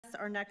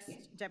Our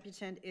next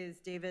deputant is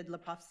David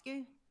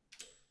Lepofsky.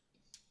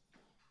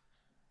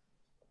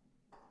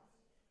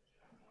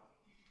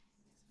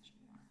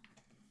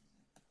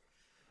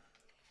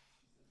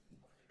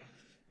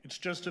 It's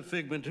just a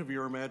figment of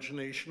your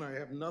imagination. I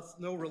have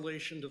no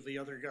relation to the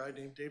other guy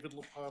named David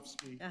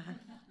Lepofsky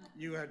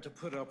you had to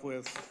put up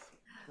with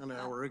an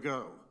hour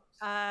ago.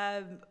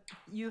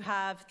 You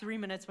have 3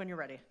 minutes when you're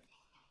ready.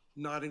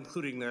 Not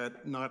including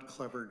that not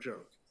clever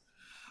joke.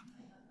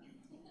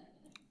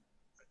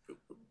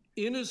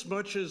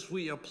 Inasmuch as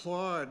we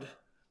applaud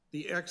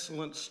the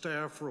excellent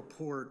staff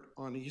report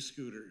on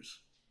e-scooters,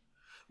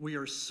 we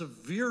are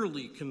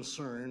severely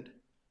concerned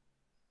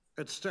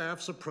at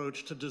staff's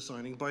approach to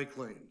designing bike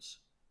lanes.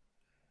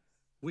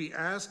 We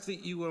ask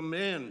that you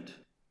amend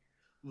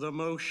the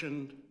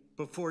motion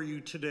before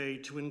you today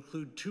to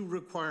include 2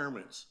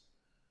 requirements.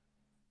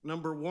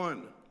 Number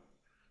 1,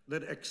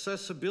 that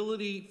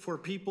accessibility for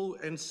people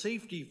and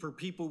safety for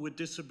people with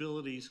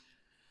disabilities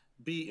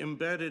be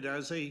embedded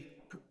as a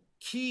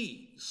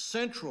key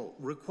central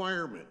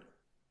requirement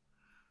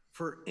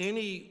for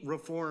any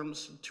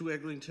reforms to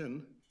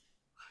Eglinton.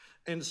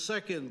 And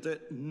second,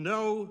 that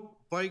no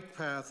bike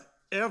path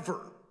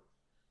ever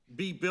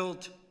be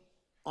built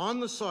on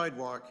the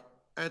sidewalk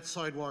at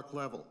sidewalk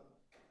level.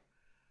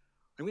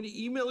 I'm going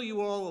to email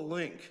you all a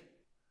link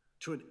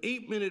to an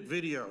 8-minute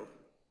video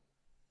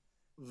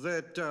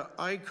that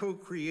I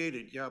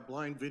co-created,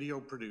 blind video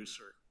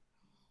producer,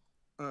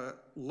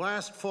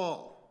 last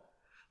fall,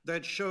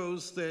 that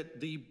shows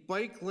that the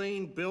bike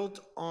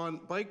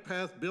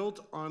path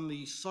built on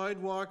the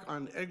sidewalk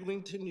on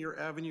Eglinton near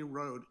Avenue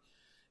Road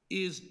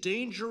is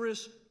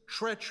dangerous,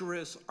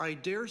 treacherous, I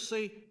dare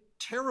say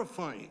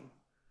terrifying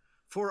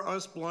for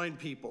us blind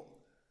people.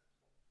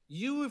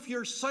 You, if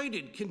you're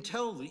sighted, can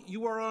tell that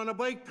you are on a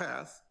bike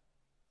path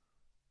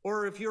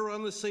or if you're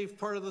on the safe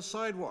part of the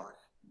sidewalk.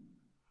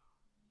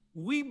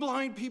 We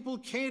blind people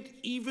can't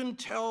even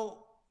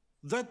tell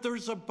that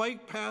there's a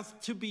bike path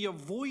to be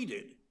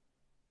avoided.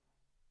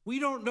 We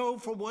don't know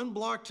from one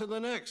block to the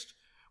next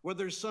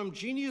whether some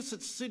genius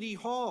at City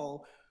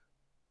Hall,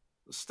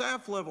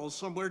 staff level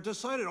somewhere,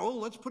 decided, oh,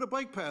 let's put a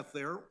bike path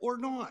there or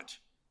not.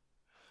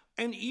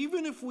 And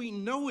even if we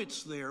know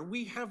it's there,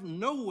 we have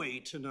no way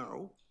to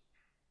know.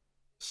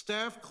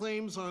 Staff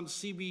claims on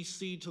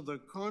CBC to the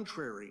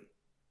contrary.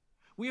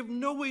 We have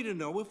no way to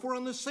know if we're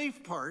on the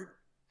safe part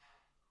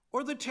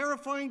or the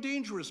terrifying,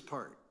 dangerous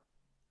part.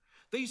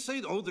 They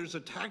say, oh, there's a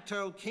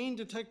tactile cane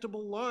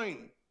detectable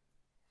line.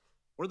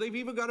 Or they've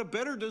even got a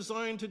better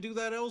design to do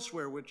that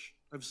elsewhere, which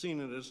I've seen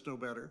it as no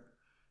better.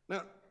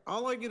 Now,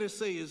 all I gotta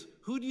say is,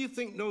 who do you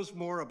think knows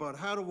more about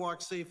how to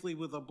walk safely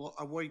with a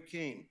white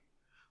cane?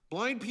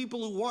 Blind people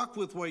who walk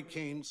with white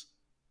canes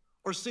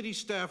or city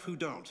staff who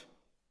don't?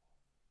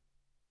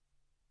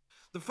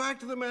 The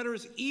fact of the matter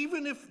is,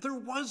 even if there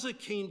was a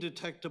cane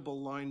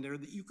detectable line there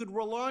that you could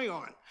rely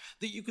on,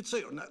 that you could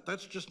say, oh, no,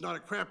 that's just not a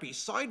crappy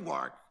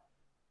sidewalk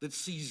that's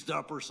seized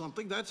up or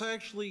something, that's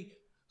actually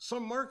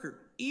some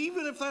marker.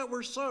 Even if that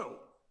were so,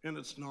 and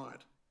it's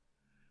not,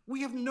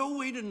 we have no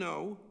way to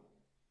know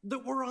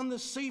that we're on the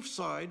safe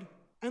side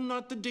and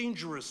not the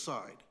dangerous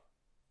side.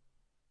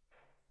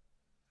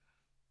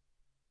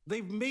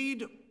 They've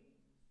made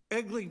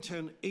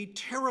Eglinton a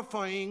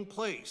terrifying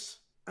place.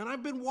 And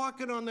I've been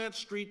walking on that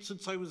street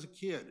since I was a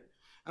kid,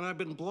 and I've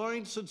been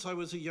blind since I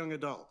was a young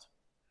adult.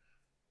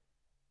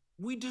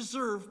 We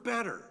deserve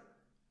better.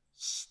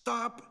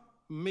 Stop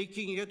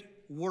making it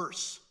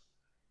worse.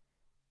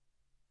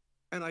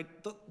 And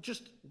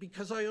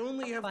because I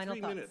only have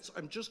 3 minutes,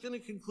 I'm just going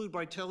to conclude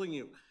by telling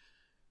you,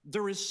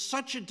 there is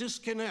such a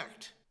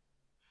disconnect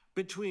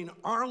between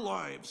our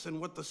lives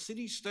and what the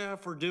city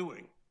staff are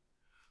doing,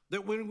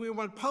 that when we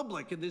went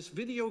public and this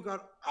video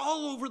got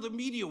all over the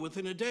media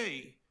within a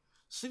day,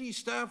 city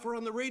staff were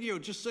on the radio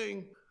just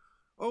saying,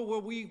 oh,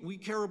 well, we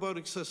care about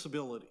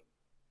accessibility.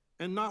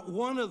 And not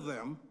one of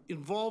them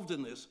involved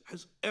in this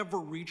has ever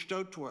reached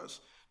out to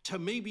us to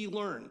maybe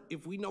learn,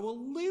 if we know a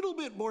little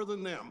bit more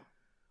than them,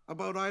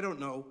 about, I don't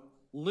know,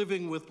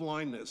 living with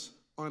blindness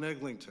on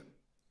Eglinton.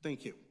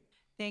 Thank you.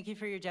 Thank you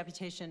for your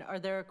deputation. Are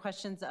there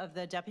questions of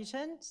the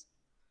deputant?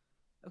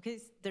 Okay,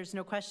 there's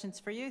no questions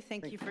for you.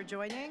 Thank you for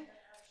joining.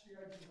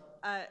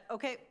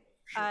 Okay.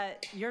 Sure.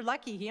 You're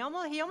lucky. He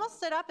almost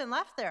stood up and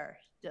left there.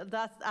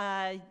 That's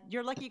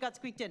you're lucky you got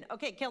squeaked in.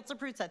 Okay, Councillor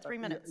Prusa, 3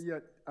 minutes.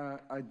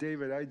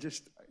 David, I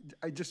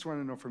just want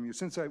to know from you,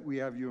 since we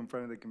have you in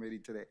front of the committee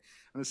today,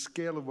 on a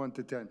scale of 1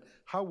 to 10,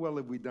 how well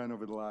have we done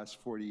over the last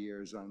 40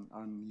 years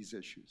on these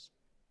issues,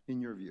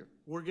 in your view?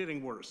 We're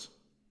getting worse.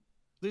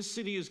 This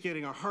city is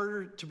getting a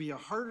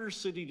harder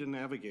city to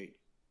navigate.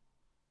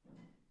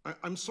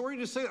 I'm sorry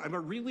to say, I'm a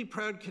really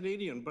proud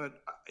Canadian,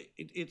 but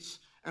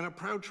and a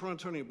proud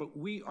Torontonian, but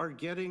we are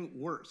getting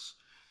worse.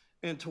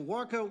 And to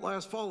walk out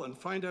last fall and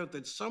find out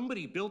that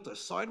somebody built a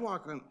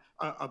sidewalk on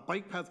a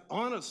bike path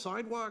on a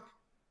sidewalk,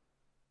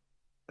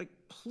 like,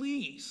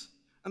 please.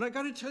 And I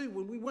gotta tell you,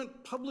 when we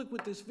went public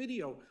with this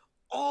video,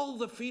 all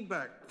the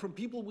feedback from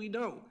people we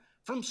know,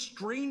 from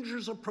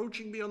strangers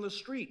approaching me on the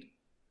street,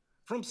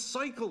 from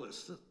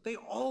cyclists. They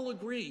all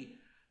agree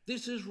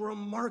this is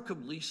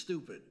remarkably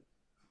stupid.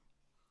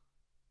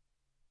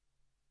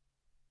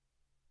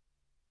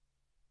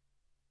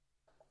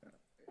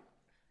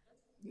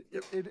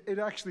 It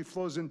actually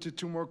flows into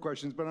two more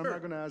questions, but I'm not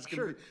going to ask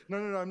sure. him. No,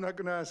 I'm not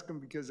going to ask him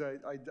because I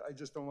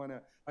just don't want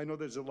to. I know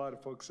there's a lot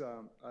of folks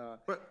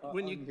But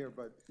when you, here,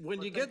 but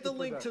when you get the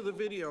link to the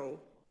video,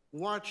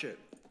 watch it,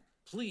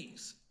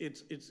 please.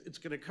 It's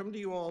going to come to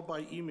you all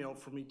by email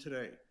from me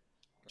today.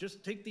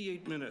 Just take the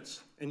 8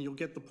 minutes and you'll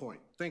get the point.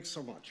 Thanks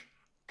so much.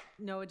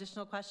 No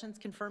additional questions?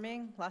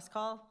 Confirming? Last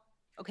call?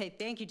 Okay,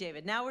 thank you,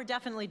 David. Now we're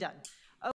definitely done.